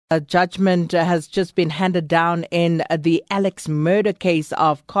A judgment has just been handed down in the Alex murder case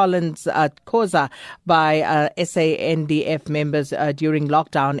of Collins Khosa by SANDF members during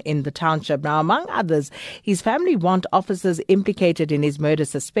lockdown in the township. Now, among others, his family want officers implicated in his murder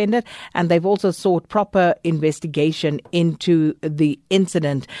suspended, and they've also sought proper investigation into the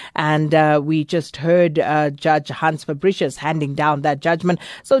incident. And we just heard Judge Hans Fabricius handing down that judgment.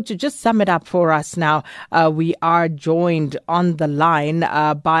 So to just sum it up for us now, we are joined on the line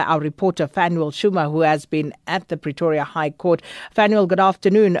by our reporter Fanuel Schumer, who has been at the Pretoria High Court. Fanuel, good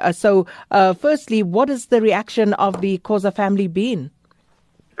afternoon. Firstly, what has the reaction of the Khosa family been?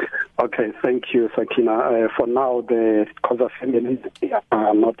 Okay, thank you, Sakina. For now, the Khosa family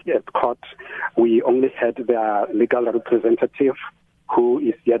are not yet caught. We only had their legal representative, who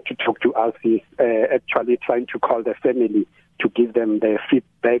is yet to talk to us. He's actually trying to call the family to give them the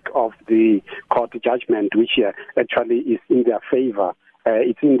feedback of the court judgment, which actually is in their favor.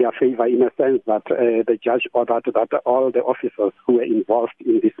 It's in their favor in a sense that the judge ordered that all the officers who were involved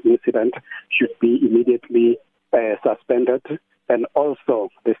in this incident should be immediately suspended. And also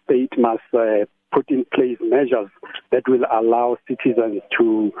the state must put in place measures that will allow citizens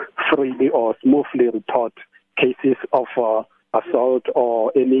to freely or smoothly report cases of assault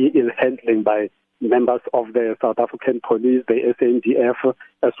or any ill handling by members of the South African Police, the SANDF,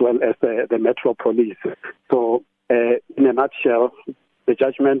 as well as the Metro Police. So in a nutshell, the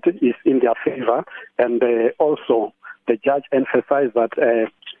judgment is in their favor, and also the judge emphasized that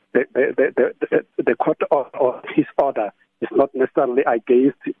the court or his order is not necessarily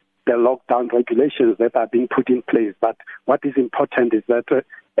against the lockdown regulations that are being put in place. But what is important is that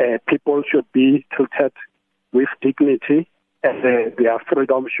people should be treated with dignity, and their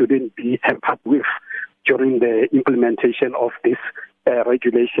freedom shouldn't be hampered with during the implementation of these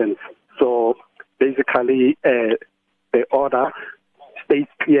regulations. So basically, the order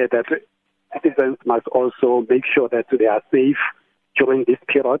states clear that citizens must also make sure that they are safe during this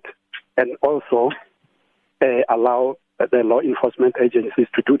period, and also allow the law enforcement agencies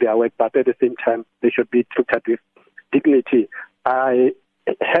to do their work, but at the same time, they should be treated with dignity. I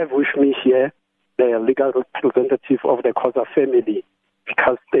have with me here the legal representative of the Khosa family,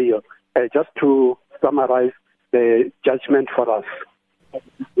 because they, just to summarize the judgment for us.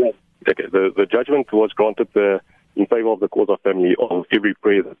 Okay, the judgment was granted in favor of the Khosa family on every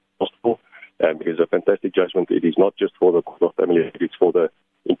prayer that's possible, because a fantastic judgment. It is not just for the Khosa family, it's for the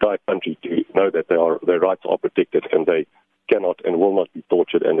entire country to know that their rights are protected, and they cannot and will not be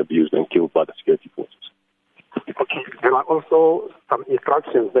tortured and abused and killed by the security forces. Okay. There are also some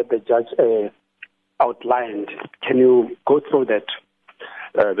instructions that the judge outlined. Can you go through that?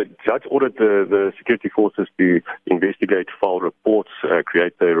 The judge ordered the security forces to investigate, file reports,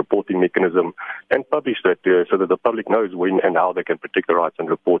 create a reporting mechanism, and publish that so that the public knows when and how they can protect their rights and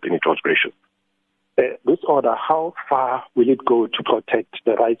report any transgression. This order, how far will it go to protect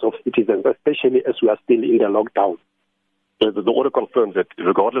the rights of citizens, especially as we are still in the lockdown? The order confirms that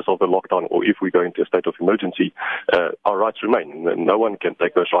regardless of the lockdown or if we go into a state of emergency, our rights remain. No one can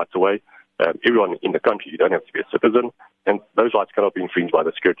take those rights away. Everyone in the country, you don't have to be a citizen, and those rights cannot be infringed by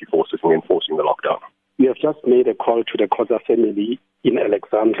the security forces in enforcing the lockdown. You have just made a call to the Khosa family in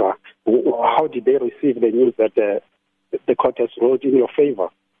Alexandra. How did they receive the news that the court has ruled in your favor?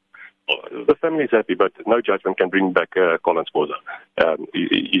 The family is happy, but no judgment can bring back Collins Khosa.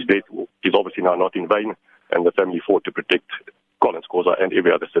 His death is obviously now not in vain, and the family fought to protect Collins Khosa and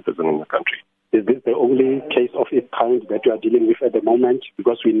every other citizen in the country. Is this the only case of its kind that you are dealing with at the moment?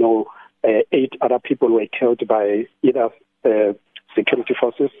 Because we know 8 other people were killed by either security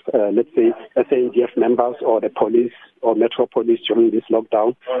forces, let's say SANDF members, or the police or Metro Police during this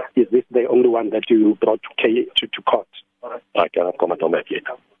lockdown. Is this the only one that you brought to court? I cannot comment on that yet.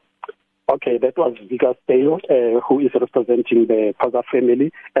 Okay, that was Vikas Tayo, who is representing the Khosa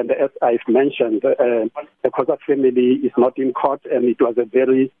family. And as I've mentioned, the Khosa family is not in court, and it was a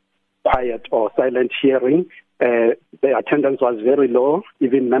very quiet or silent hearing. The attendance was very low.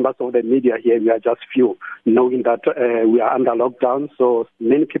 Even members of the media here, we are just few, knowing that we are under lockdown. So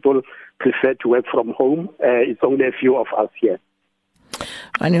many people prefer to work from home. It's only a few of us here.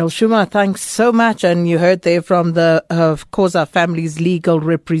 Fanuel Schumer, thanks so much. And you heard there from the Khosa family's legal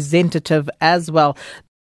representative as well.